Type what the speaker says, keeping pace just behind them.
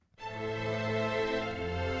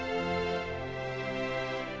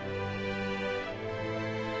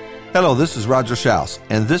Hello, this is Roger Schaus,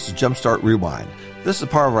 and this is Jumpstart Rewind. This is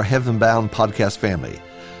part of our Heaven Bound podcast family.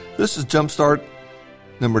 This is Jumpstart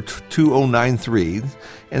number 2093,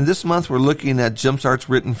 and this month we're looking at Jumpstarts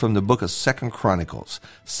written from the book of 2 Chronicles.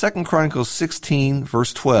 2 Chronicles 16,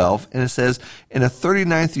 verse 12, and it says, "In the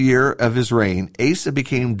 39th year of his reign, Asa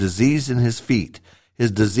became diseased in his feet.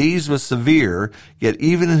 His disease was severe, yet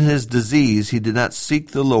even in his disease he did not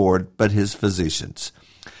seek the Lord, but his physicians."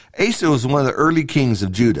 Asa was one of the early kings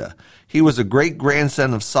of Judah. He was a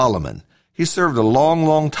great-grandson of Solomon. He served a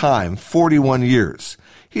long time, 41 years.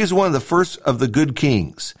 He is one of the first of the good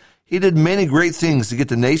kings. He did many great things to get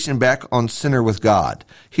the nation back on center with God.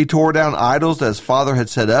 He tore down idols that his father had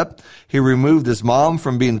set up. He removed his mom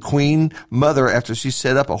from being queen mother after she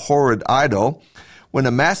set up a horrid idol. When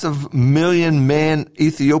a massive million-man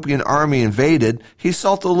Ethiopian army invaded, he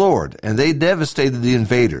sought the Lord, and they devastated the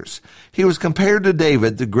invaders. He was compared to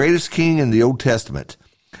David, the greatest king in the Old Testament.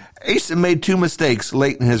 Asa made two mistakes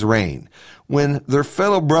late in his reign. When their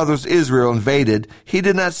fellow brothers Israel invaded, he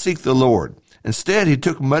did not seek the Lord. Instead, he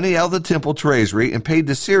took money out of the temple treasury and paid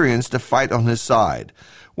the Syrians to fight on his side.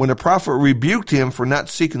 When the prophet rebuked him for not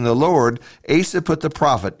seeking the Lord, Asa put the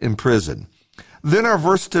prophet in prison. Then our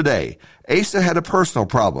verse today. Asa had a personal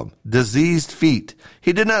problem, diseased feet.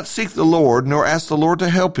 He did not seek the Lord nor ask the Lord to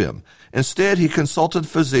help him. Instead, he consulted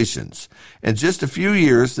physicians. In just a few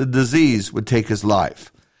years, the disease would take his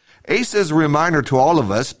life. Asa is a reminder to all of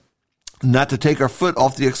us not to take our foot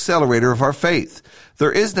off the accelerator of our faith.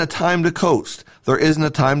 There isn't a time to coast. There isn't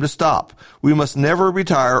a time to stop. We must never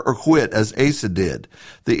retire or quit as Asa did.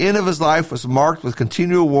 The end of his life was marked with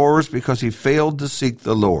continual wars because he failed to seek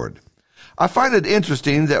the Lord. I find it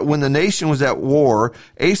interesting that when the nation was at war,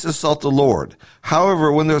 Asa sought the Lord.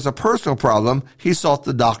 However, when there was a personal problem, he sought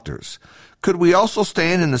the doctors. Could we also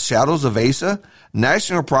stand in the shadows of Asa?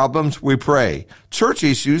 National problems, we pray. Church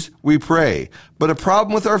issues, we pray. But a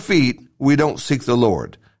problem with our feet, we don't seek the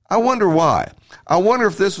Lord. I wonder why. I wonder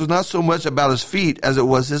if this was not so much about his feet as it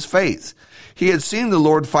was his faith. He had seen the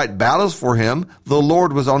Lord fight battles for him. The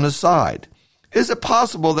Lord was on his side. Is it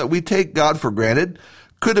possible that we take God for granted?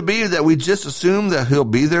 Could it be that we just assume that he'll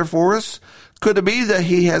be there for us? Could it be that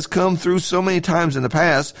he has come through so many times in the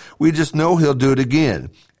past, we just know he'll do it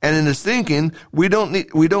again? And in his thinking, we don't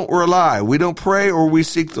rely, we don't pray, or we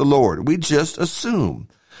seek the Lord. We just assume.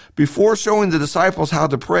 Before showing the disciples how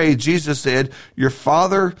to pray, Jesus said, "Your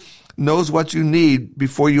Father knows what you need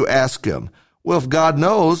before you ask him." Well, if God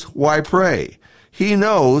knows, why pray? He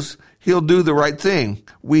knows he'll do the right thing.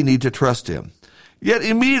 We need to trust him. Yet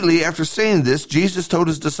immediately after saying this, Jesus told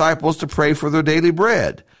his disciples to pray for their daily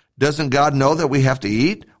bread. Doesn't God know that we have to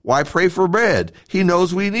eat? Why pray for bread? He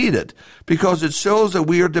knows we need it because it shows that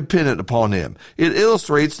we are dependent upon him. It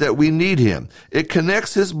illustrates that we need him. It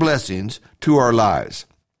connects his blessings to our lives.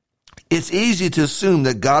 It's easy to assume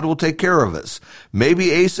that God will take care of us.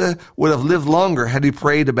 Maybe Asa would have lived longer had he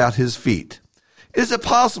prayed about his feet. Is it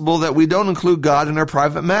possible that we don't include God in our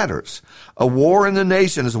private matters? A war in the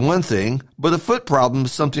nation is one thing, but a foot problem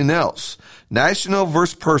is something else. National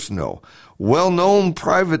versus personal. Well-known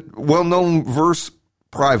versus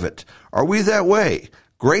private. Are we that way?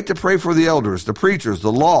 Great to pray for the elders, the preachers,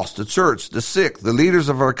 the lost, the church, the sick, the leaders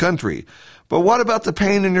of our country. But what about the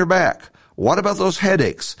pain in your back? What about those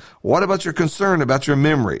headaches? What about your concern about your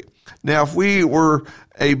memory? Now, if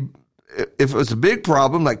it was a big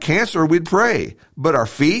problem like cancer, we'd pray. But our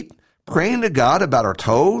feet? Praying to God about our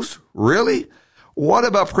toes? Really? What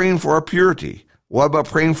about praying for our purity? What about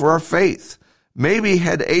praying for our faith? Maybe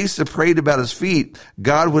had Asa prayed about his feet,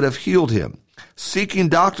 God would have healed him. Seeking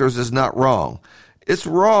doctors is not wrong. It's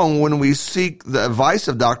wrong when we seek the advice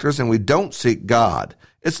of doctors and we don't seek God.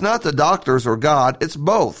 It's not the doctors or God. It's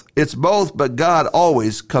both. It's both, but God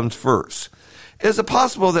always comes first. Is it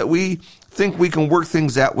possible that we think we can work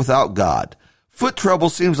things out without God? Foot trouble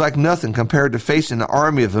seems like nothing compared to facing an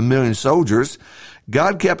army of 1 million soldiers.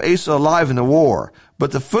 God kept Asa alive in the war,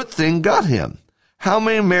 but the foot thing got him. How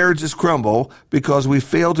many marriages crumble because we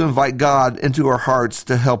fail to invite God into our hearts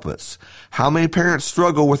to help us? How many parents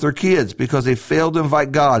struggle with their kids because they fail to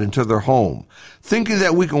invite God into their home? Thinking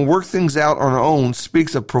that we can work things out on our own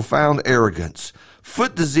speaks of profound arrogance.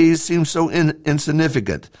 Foot disease seems so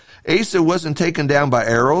insignificant. Asa wasn't taken down by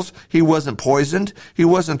arrows. He wasn't poisoned. He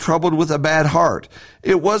wasn't troubled with a bad heart.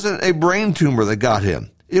 It wasn't a brain tumor that got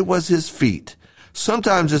him. It was his feet.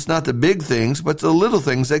 Sometimes it's not the big things, but the little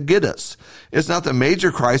things that get us. It's not the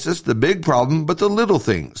major crisis, the big problem, but the little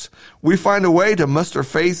things. We find a way to muster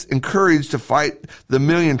faith and courage to fight the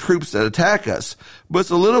million troops that attack us, but it's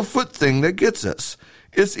a little foot thing that gets us.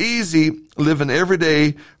 It's easy living every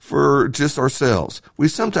day for just ourselves. We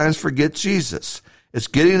sometimes forget Jesus. It's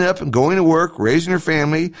getting up and going to work, raising your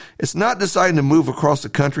family. It's not deciding to move across the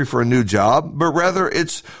country for a new job, but rather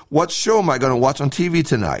it's what show am I going to watch on TV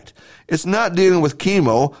tonight? It's not dealing with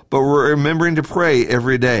chemo, but we're remembering to pray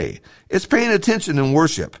every day. It's paying attention in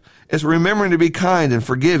worship. It's remembering to be kind and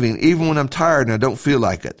forgiving even when I'm tired and I don't feel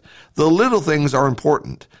like it. The little things are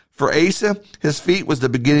important. For Asa, his feet was the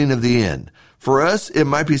beginning of the end. For us, it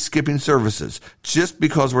might be skipping services just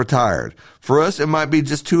because we're tired. For us, it might be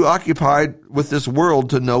just too occupied with this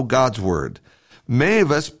world to know God's word. Many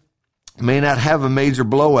of us may not have a major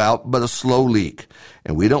blowout, but a slow leak.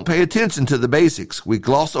 And we don't pay attention to the basics. We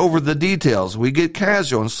gloss over the details. We get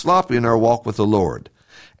casual and sloppy in our walk with the Lord.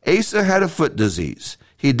 Asa had a foot disease.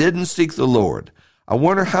 He didn't seek the Lord. I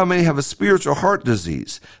wonder how many have a spiritual heart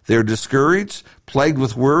disease. They're discouraged, plagued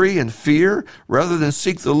with worry and fear. Rather than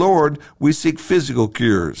seek the Lord, we seek physical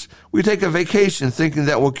cures. We take a vacation thinking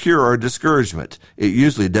that will cure our discouragement. It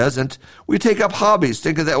usually doesn't. We take up hobbies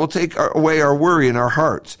thinking that will take away our worry in our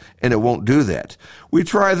hearts, and it won't do that. We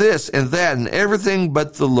try this and that and everything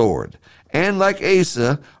but the Lord. And like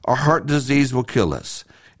Asa, our heart disease will kill us.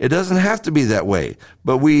 It doesn't have to be that way,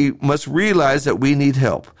 but we must realize that we need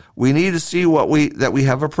help. We need to see that we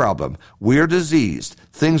have a problem. We are diseased.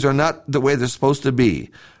 Things are not the way they're supposed to be.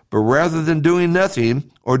 But rather than doing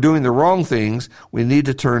nothing or doing the wrong things, we need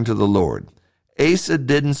to turn to the Lord. Asa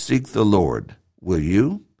didn't seek the Lord. Will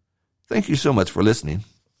you? Thank you so much for listening.